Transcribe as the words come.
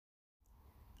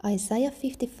Isaiah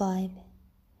 55.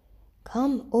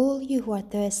 Come, all you who are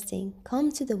thirsty,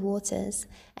 come to the waters,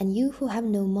 and you who have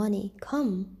no money,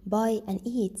 come, buy and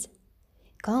eat.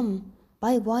 Come,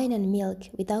 buy wine and milk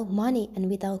without money and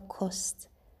without cost.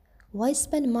 Why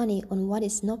spend money on what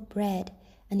is not bread,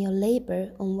 and your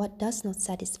labor on what does not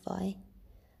satisfy?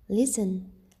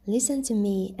 Listen, listen to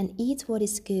me, and eat what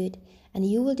is good, and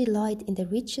you will delight in the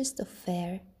richest of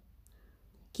fare.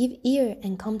 Give ear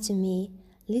and come to me,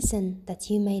 listen that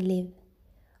you may live.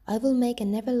 I will make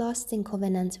an everlasting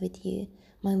covenant with you,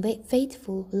 my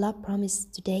faithful love promise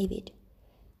to David.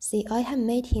 See, I have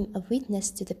made him a witness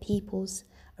to the peoples,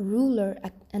 a ruler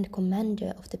and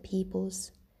commander of the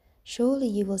peoples. Surely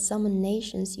you will summon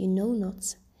nations you know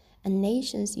not, and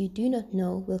nations you do not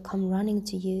know will come running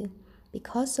to you,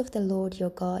 because of the Lord your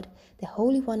God, the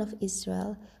Holy One of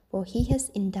Israel, for he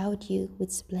has endowed you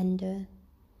with splendor.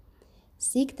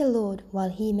 Seek the Lord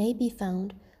while he may be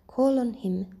found, call on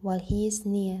him while he is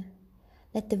near.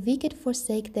 Let the wicked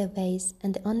forsake their ways,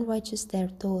 and the unrighteous their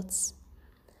thoughts.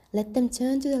 Let them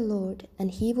turn to the Lord,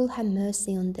 and he will have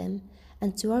mercy on them,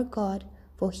 and to our God,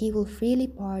 for he will freely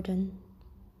pardon.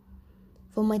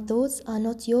 For my thoughts are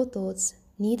not your thoughts,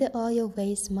 neither are your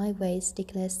ways my ways,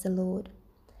 declares the Lord.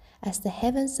 As the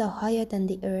heavens are higher than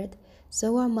the earth,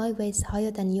 so are my ways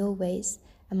higher than your ways,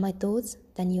 and my thoughts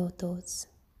than your thoughts.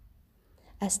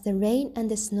 As the rain and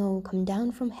the snow come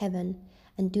down from heaven,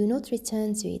 and do not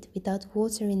return to it without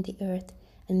watering the earth,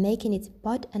 and making it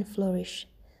bud and flourish,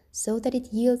 so that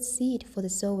it yields seed for the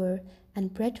sower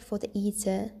and bread for the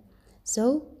eater,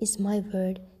 so is my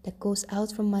word that goes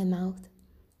out from my mouth.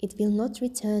 It will not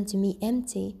return to me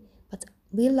empty, but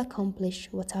will accomplish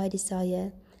what I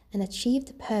desire, and achieve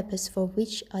the purpose for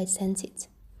which I sent it.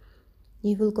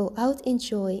 You will go out in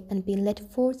joy and be led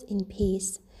forth in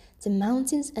peace. The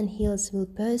mountains and hills will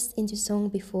burst into song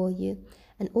before you,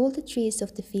 and all the trees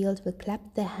of the field will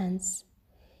clap their hands.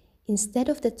 Instead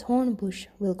of the thorn bush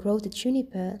will grow the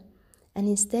juniper, and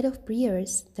instead of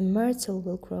briars the myrtle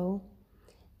will grow.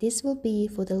 This will be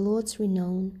for the Lord's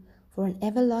renown, for an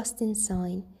everlasting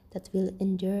sign that will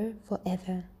endure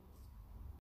forever.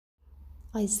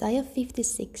 Isaiah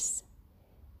 56.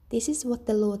 This is what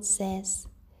the Lord says.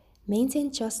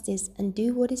 Maintain justice and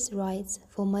do what is right,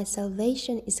 for my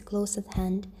salvation is close at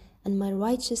hand, and my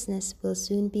righteousness will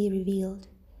soon be revealed.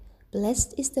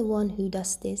 Blessed is the one who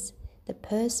does this, the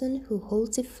person who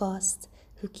holds it fast,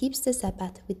 who keeps the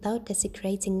Sabbath without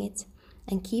desecrating it,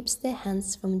 and keeps their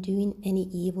hands from doing any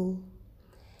evil.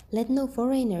 Let no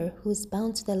foreigner who is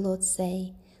bound to the Lord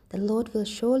say, the Lord will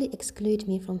surely exclude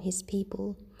me from his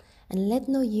people. And let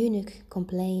no eunuch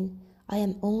complain, I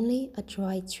am only a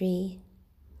dry tree.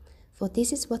 For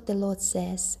this is what the Lord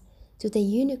says, to the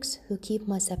eunuchs who keep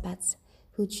my Sabbaths,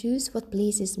 who choose what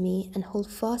pleases me and hold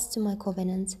fast to my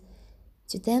covenant,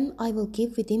 to them I will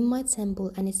give within my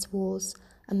temple and its walls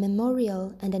a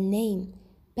memorial and a name,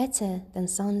 better than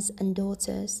sons and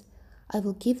daughters. I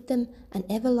will give them an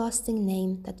everlasting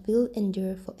name that will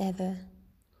endure forever.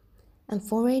 And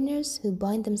foreigners who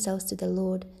bind themselves to the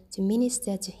Lord, to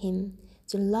minister to him,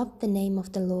 to love the name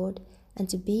of the Lord, and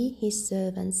to be his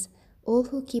servants, all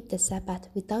who keep the Sabbath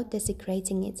without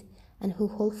desecrating it, and who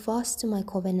hold fast to my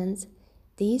covenant,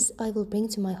 these I will bring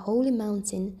to my holy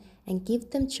mountain, and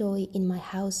give them joy in my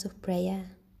house of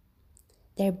prayer.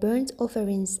 Their burnt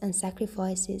offerings and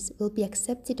sacrifices will be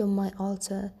accepted on my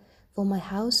altar, for my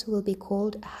house will be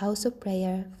called a house of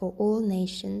prayer for all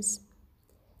nations.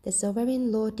 The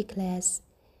sovereign Lord declares,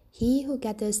 He who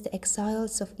gathers the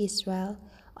exiles of Israel,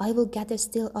 I will gather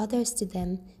still others to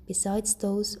them, besides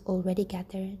those already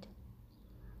gathered.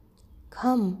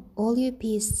 Come, all you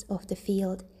beasts of the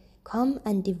field, come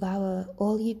and devour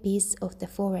all you beasts of the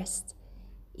forest.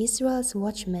 Israel's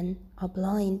watchmen are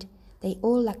blind, they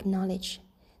all lack knowledge.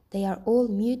 They are all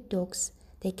mute dogs,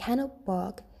 they cannot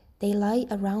bark, they lie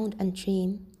around and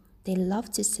dream, they love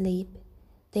to sleep.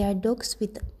 They are dogs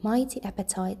with mighty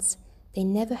appetites, they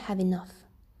never have enough.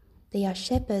 They are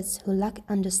shepherds who lack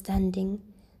understanding,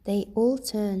 they all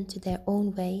turn to their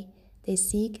own way, they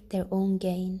seek their own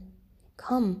gain.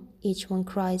 Come, each one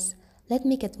cries, let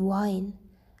me get wine.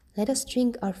 Let us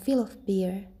drink our fill of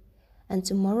beer, and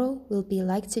tomorrow will be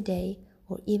like today,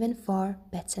 or even far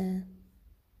better.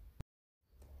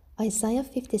 Isaiah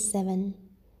 57.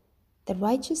 The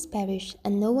righteous perish,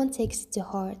 and no one takes it to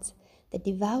heart. The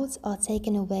devout are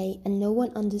taken away, and no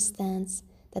one understands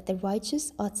that the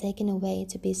righteous are taken away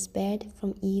to be spared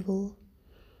from evil.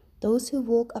 Those who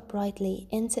walk uprightly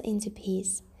enter into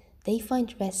peace. They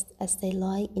find rest as they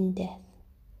lie in death.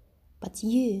 But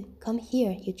you, come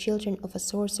here, you children of a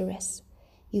sorceress,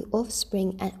 you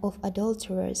offspring of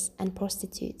adulterers and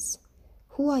prostitutes.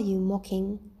 Who are you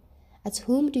mocking? At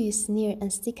whom do you sneer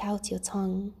and stick out your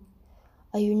tongue?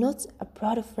 Are you not a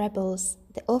brood of rebels,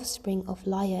 the offspring of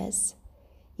liars?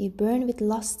 You burn with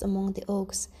lust among the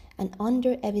oaks, and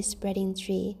under every spreading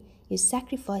tree you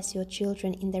sacrifice your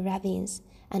children in the ravines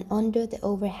and under the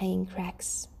overhanging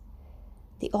cracks.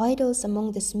 The idols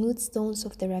among the smooth stones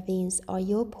of the ravines are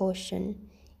your portion.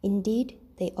 Indeed,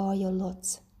 they are your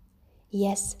lot.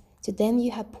 Yes, to them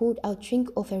you have poured out drink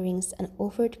offerings and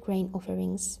offered grain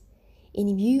offerings.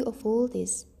 In view of all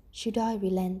this, should I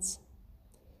relent?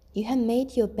 You have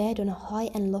made your bed on a high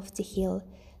and lofty hill.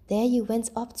 There you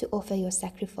went up to offer your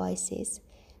sacrifices.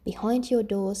 Behind your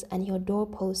doors and your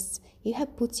doorposts you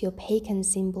have put your pagan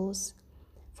symbols.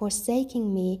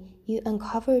 Forsaking me, you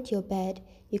uncovered your bed,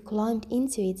 you climbed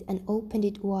into it and opened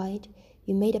it wide.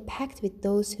 You made a pact with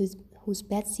those whose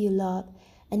beds you love,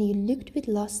 and you looked with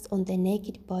lust on their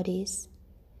naked bodies.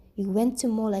 You went to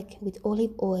Molech with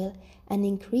olive oil and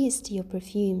increased your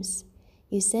perfumes.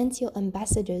 You sent your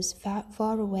ambassadors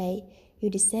far away. You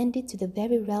descended to the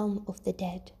very realm of the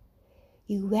dead.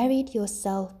 You wearied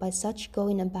yourself by such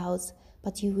going about,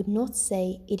 but you would not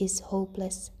say it is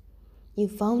hopeless. You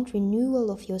found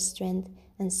renewal of your strength,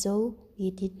 and so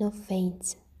you did not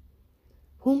faint.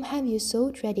 Whom have you so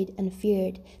dreaded and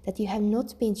feared that you have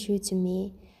not been true to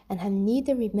me, and have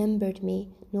neither remembered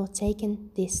me nor taken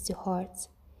this to heart?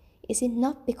 Is it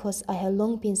not because I have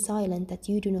long been silent that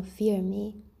you do not fear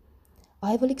me?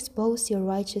 I will expose your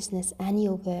righteousness and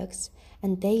your works,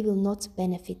 and they will not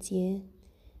benefit you.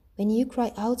 When you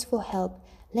cry out for help,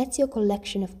 let your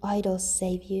collection of idols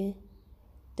save you.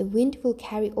 The wind will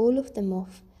carry all of them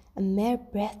off, a mere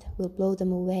breath will blow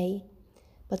them away.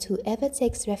 But whoever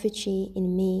takes refuge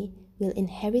in me will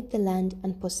inherit the land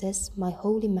and possess my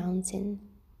holy mountain.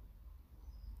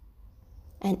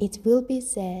 And it will be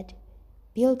said,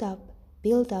 build up,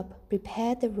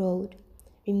 prepare the road,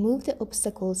 remove the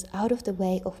obstacles out of the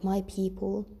way of my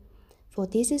people. For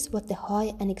this is what the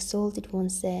high and exalted one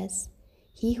says,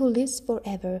 he who lives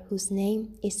forever, whose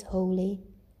name is holy.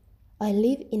 I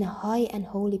live in a high and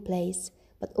holy place,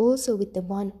 but also with the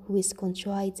one who is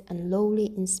contrite and lowly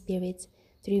in spirit,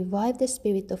 to revive the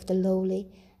spirit of the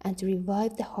lowly and to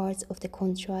revive the hearts of the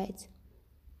contrite.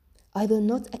 I will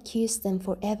not accuse them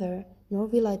forever, nor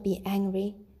will I be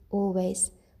angry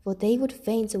always, for they would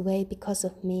faint away because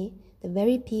of me, the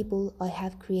very people I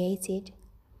have created.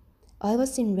 I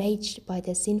was enraged by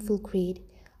their sinful greed.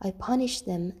 I punished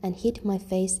them and hid my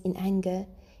face in anger,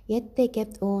 yet they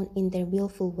kept on in their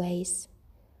willful ways.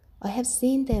 I have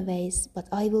seen their ways, but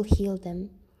I will heal them.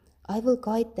 I will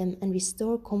guide them and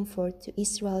restore comfort to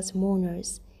Israel's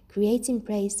mourners, creating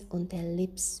praise on their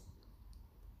lips.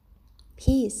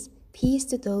 Peace, peace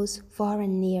to those far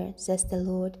and near, says the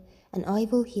Lord, and I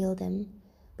will heal them.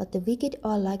 But the wicked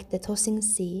are like the tossing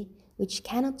sea, which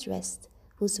cannot rest,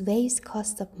 whose waves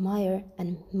cast up mire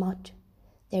and mud.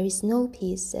 There is no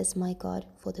peace, says my God,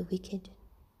 for the wicked.